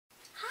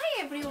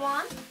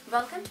everyone,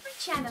 welcome to my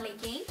channel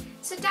again.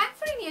 So time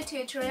for a new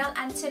tutorial,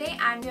 and today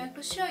I'm going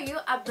to show you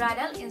a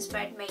bridal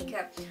inspired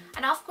makeup.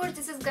 And of course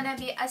this is gonna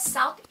be a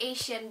South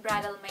Asian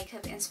bridal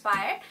makeup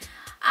inspired.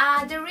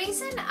 The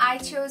reason I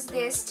chose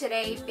this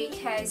today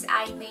because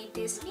I made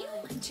this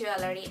new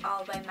jewelry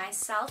all by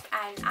myself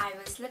and I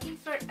was looking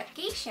for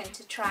occasion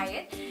to try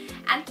it,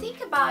 and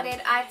think about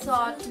it, I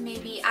thought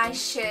maybe I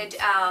should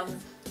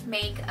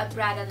make a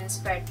bridal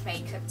inspired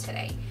makeup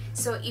today.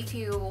 So if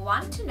you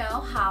want to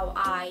know how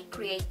I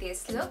create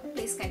this look,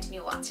 please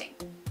continue watching.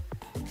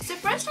 So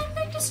first I'm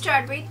going to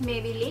start with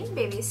Maybelline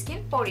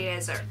Babyskin Pore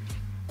Eraser.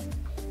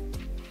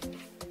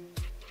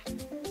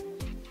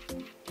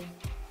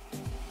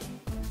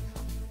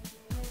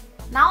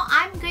 Now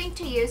I'm going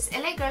to use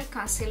LA Girl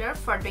Concealer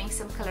for doing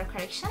some color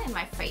correction in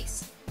my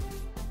face.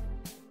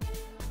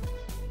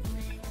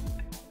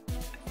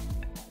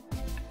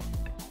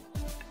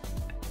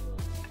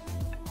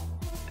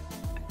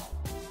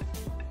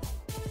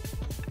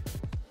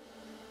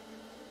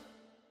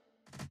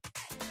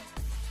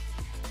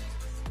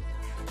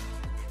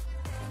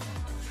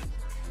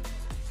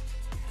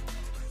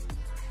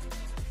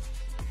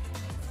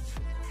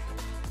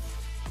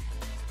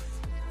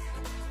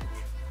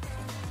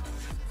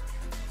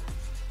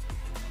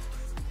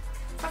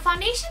 For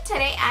foundation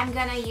today, I'm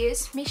gonna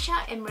use Missha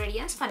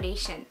Radiance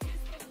foundation.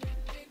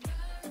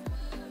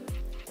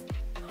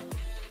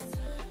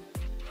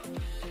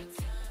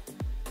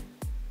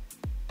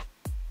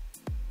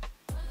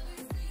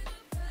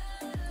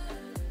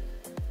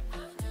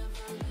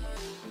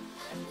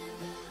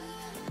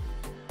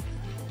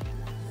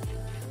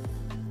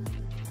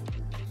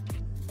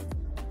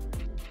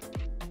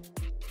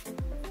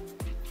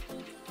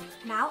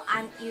 Now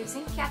I'm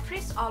using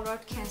Catrice All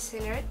Round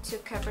Concealer to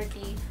cover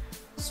the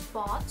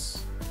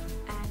spots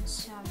and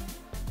some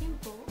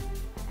pimple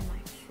in my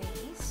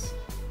face.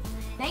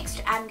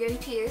 Next, I'm going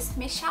to use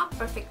Missha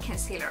Perfect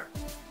Concealer.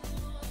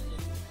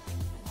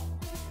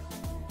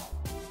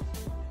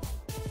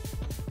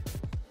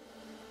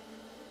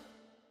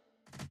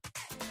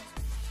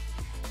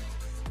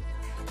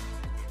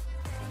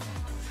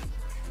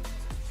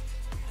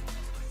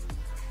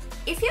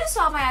 If you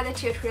saw my other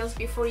tutorials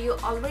before, you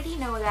already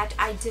know that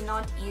I do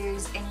not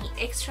use any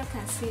extra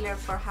concealer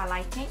for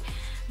highlighting.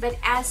 But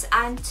as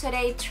I'm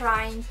today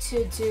trying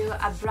to do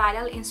a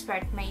bridal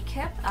inspired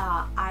makeup,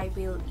 I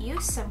will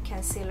use some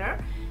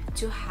concealer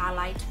to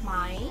highlight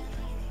my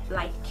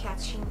light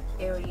catching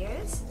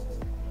areas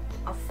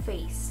of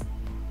face.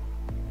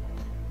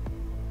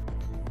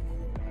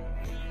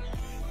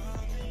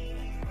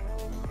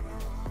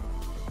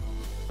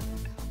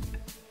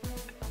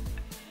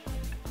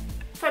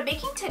 For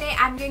baking today,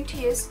 I'm going to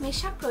use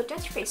Missha Pro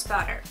Touch Face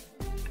Powder.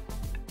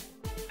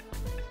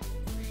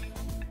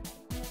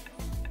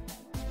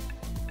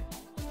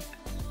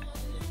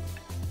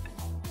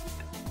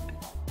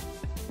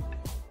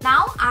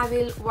 Now I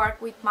will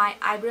work with my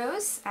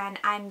eyebrows, and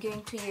I'm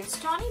going to use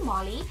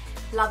Tonymoly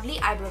Lovely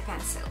Eyebrow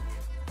Pencil.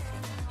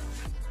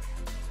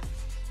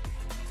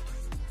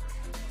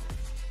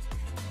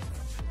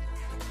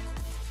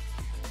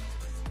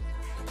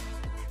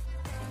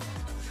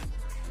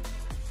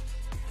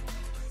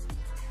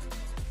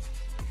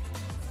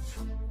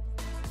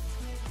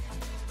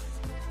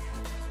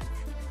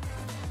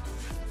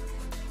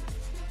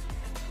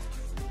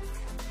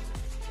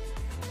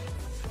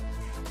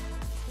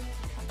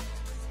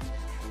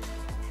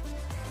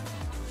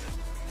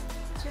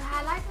 To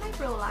highlight my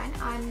brow line,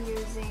 I'm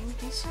using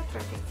Missha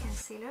Perfect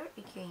Concealer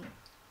again.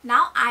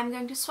 Now I'm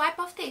going to swipe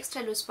off the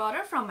extra loose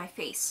powder from my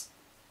face.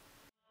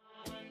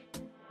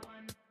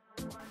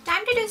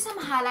 Time to do some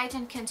highlight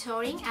and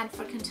contouring, and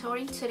for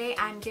contouring today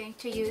I'm going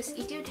to use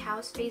Etude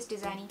House Face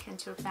Designing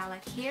Contour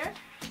Palette here.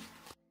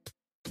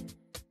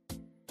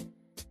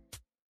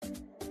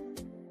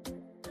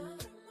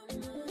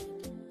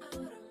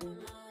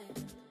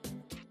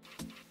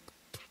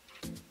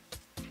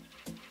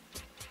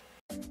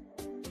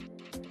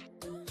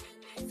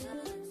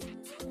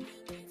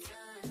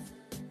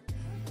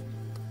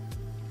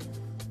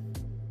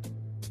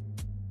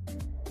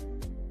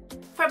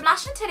 For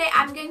blusher today,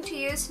 I'm going to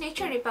use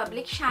Nature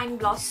Republic Shine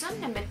Blossom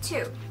number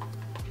 2.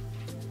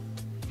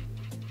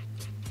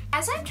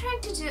 As I'm trying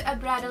to do a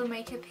bridal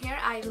makeup here,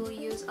 I will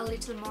use a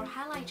little more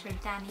highlighter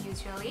than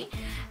usually.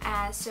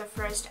 So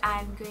first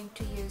I'm going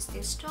to use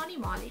this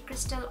Tonymoly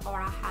Crystal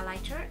Aura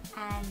highlighter,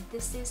 and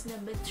this is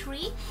number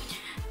 3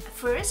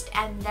 first,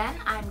 and then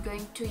I'm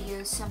going to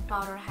use some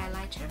powder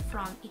highlighter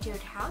from Etude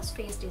House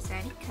Face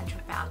Designing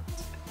Contour Palette.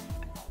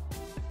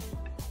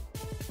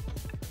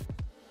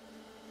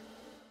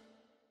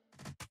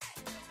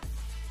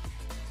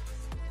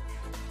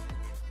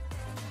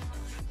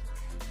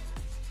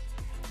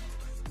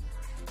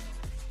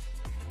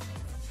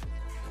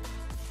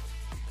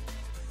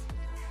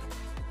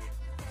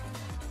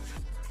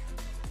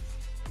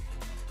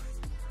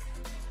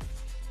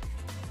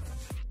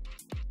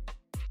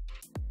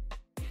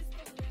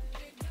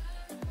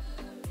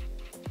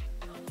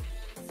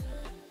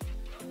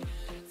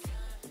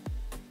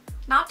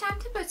 Now time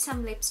to put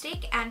some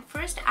lipstick, and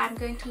first I'm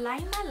going to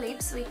line my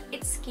lips with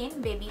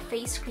잇츠스킨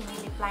Babyface Creamy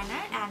Lip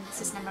Liner, and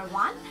this is number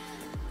 1.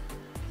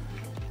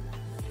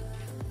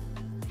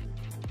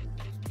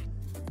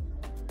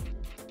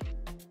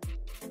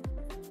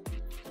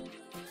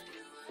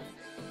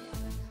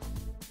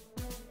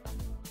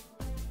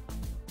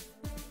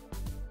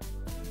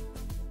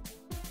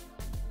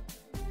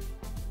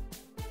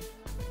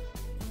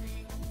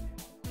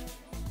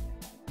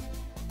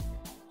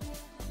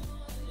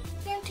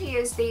 To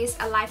use this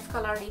a light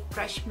color lip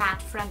brush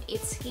matte from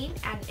잇츠스킨,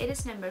 and it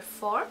is number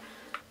 4.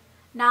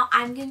 Now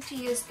I'm going to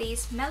use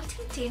this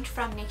melting tint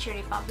from Nature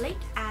Republic,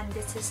 and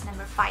this is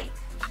number 5.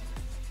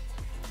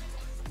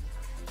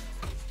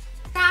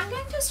 Now I'm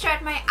going to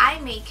start my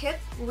eye makeup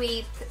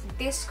with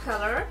this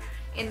color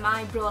in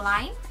my brow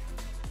line.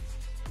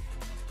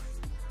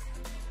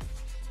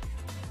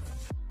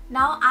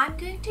 Now I'm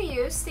going to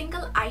use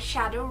single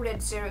eyeshadow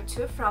Red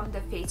 02 from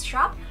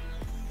THEFACESHOP.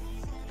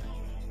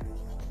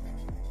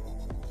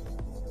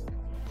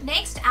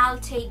 Next, I'll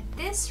take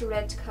this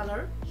red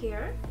color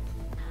here.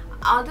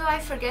 Although I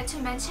forgot to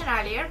mention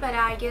earlier, but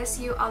I guess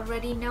you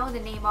already know the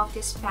name of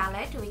this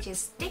palette, which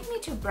is Take Me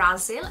to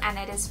Brazil, and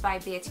it is by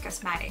BH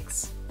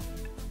Cosmetics.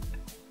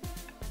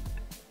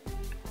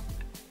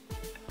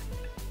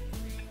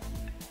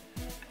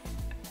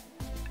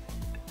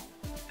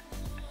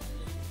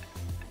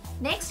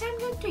 Next, I'm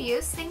going to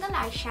use single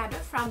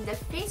eyeshadow from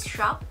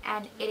THEFACESHOP,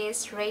 and it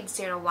is Red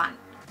 01.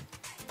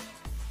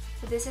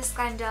 So this is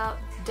kind of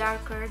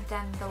darker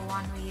than the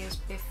one we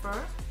used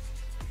before.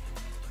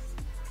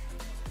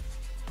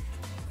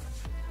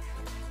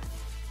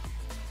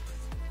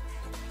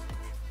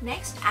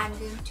 Next, I'm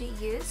going to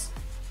use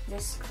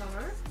this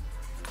color.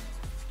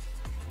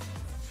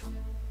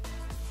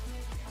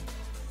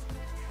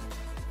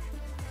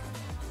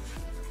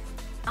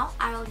 Now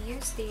I will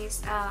use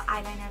this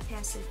eyeliner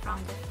pencil from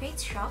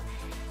THEFACESHOP,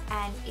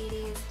 and it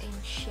is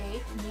in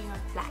shade New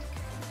York Black.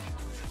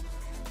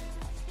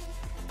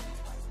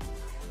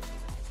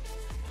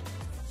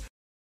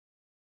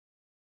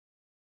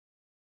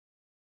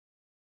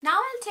 Now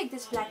I'll take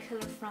this black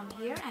color from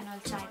here, and I'll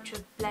try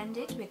to blend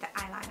it with the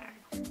eyeliner.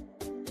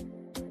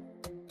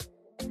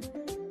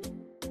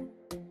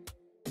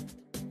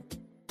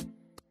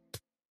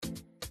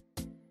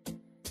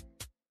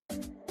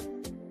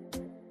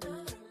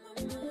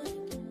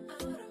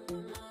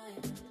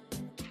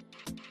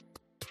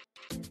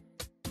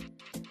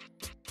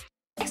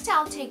 Next,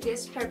 I'll take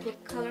this purple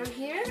color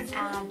here,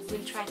 and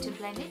we'll try to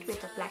blend it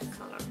with the black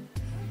color.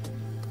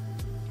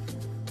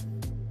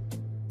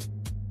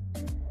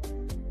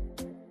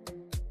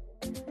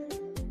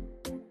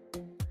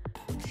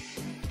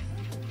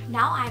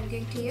 Now I'm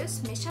going to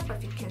use Missha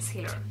Perfect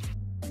Concealer.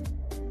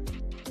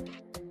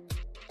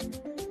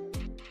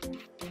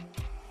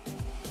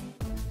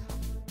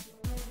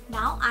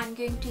 Now I'm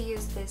going to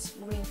use this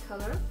green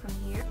color from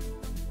here.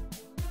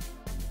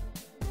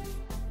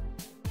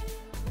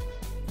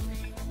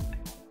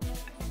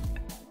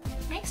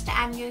 Next,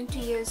 I'm going to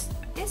use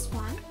this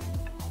one.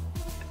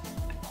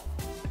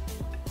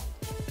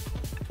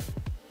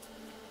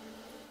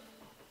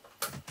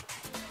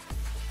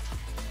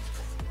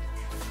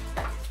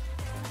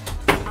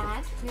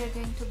 We are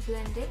going to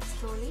blend it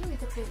slowly with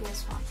the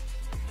previous one.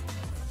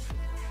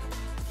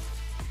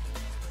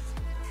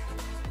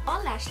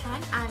 On lash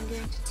line, I'm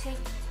going to take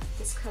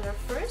this color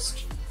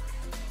first.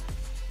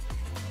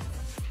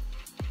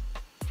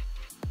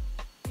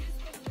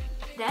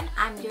 Then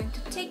I'm going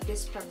to take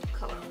this purple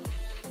color.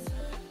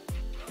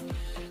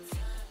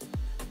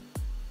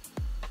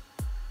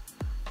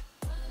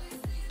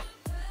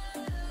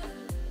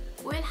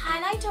 We'll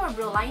highlight our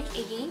brow line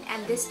again,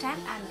 and this time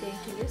I'm going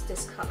to use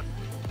this color.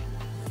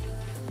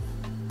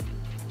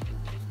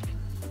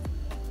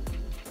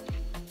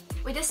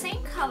 With the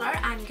same color,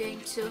 I'm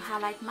going to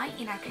highlight my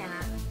inner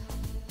corner.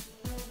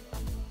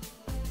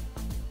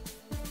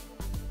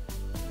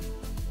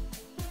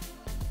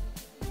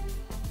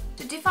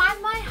 To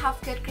define my half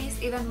cut crease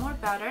even more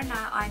better,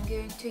 now I'm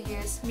going to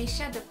use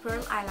Missha the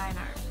Pearl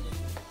Eyeliner.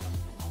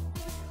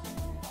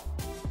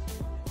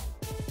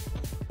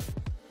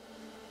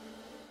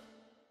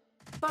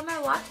 For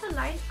my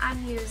waterline,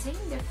 I'm using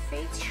the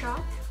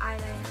THEFACESHOP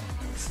eyeliner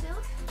pencil,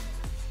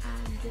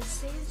 and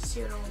this is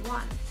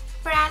 01.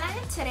 For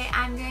eyeliner today,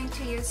 I'm going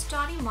to use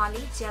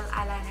Tonymoly gel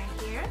eyeliner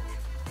here.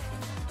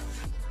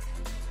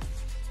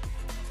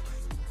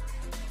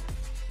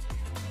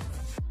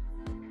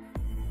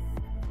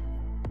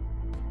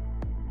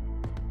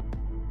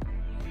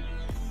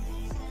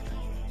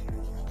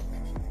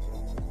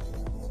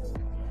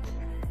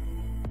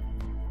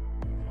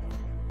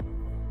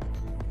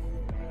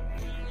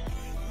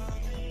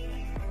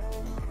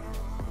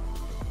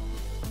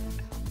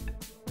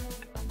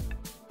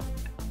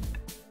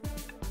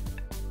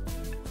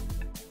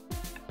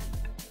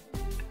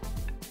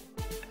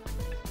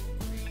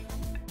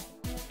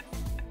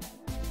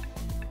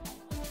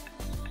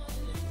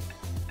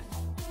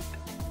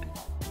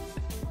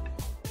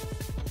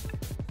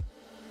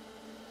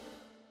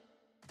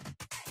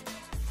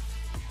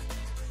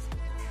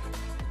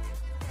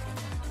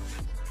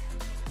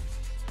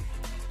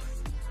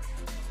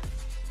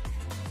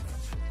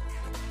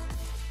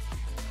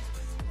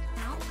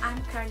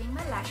 I'm curling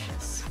my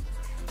lashes.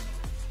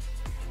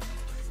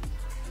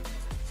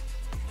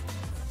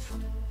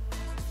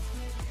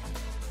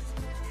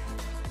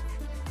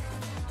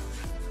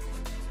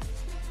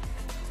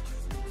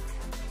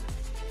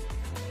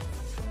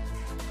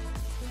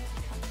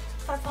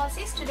 For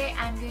falsies today,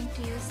 I'm going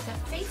to use the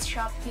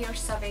TheFaceShop Pure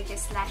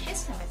Sauvages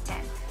Lashes number 10.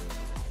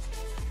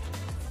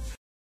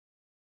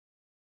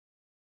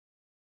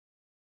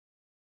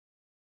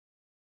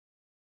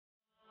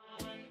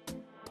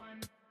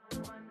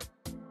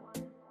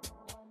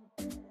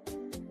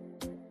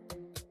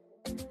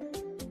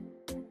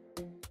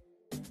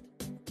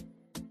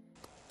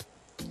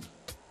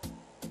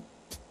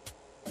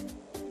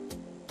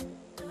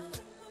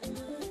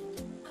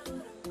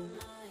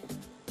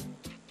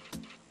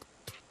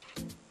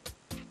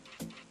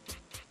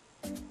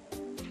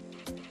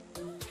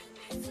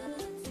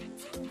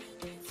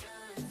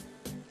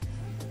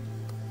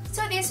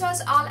 So this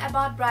was all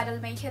about bridal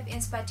makeup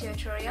inspired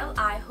tutorial.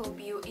 I hope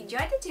you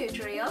enjoyed the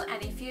tutorial,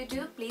 and if you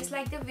do, please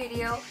like the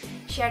video,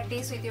 share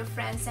this with your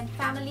friends and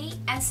family,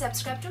 and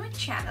subscribe to my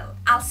channel.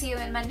 I'll see you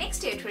in my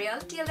next tutorial.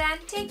 Till then,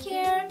 take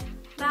care.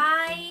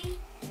 Bye.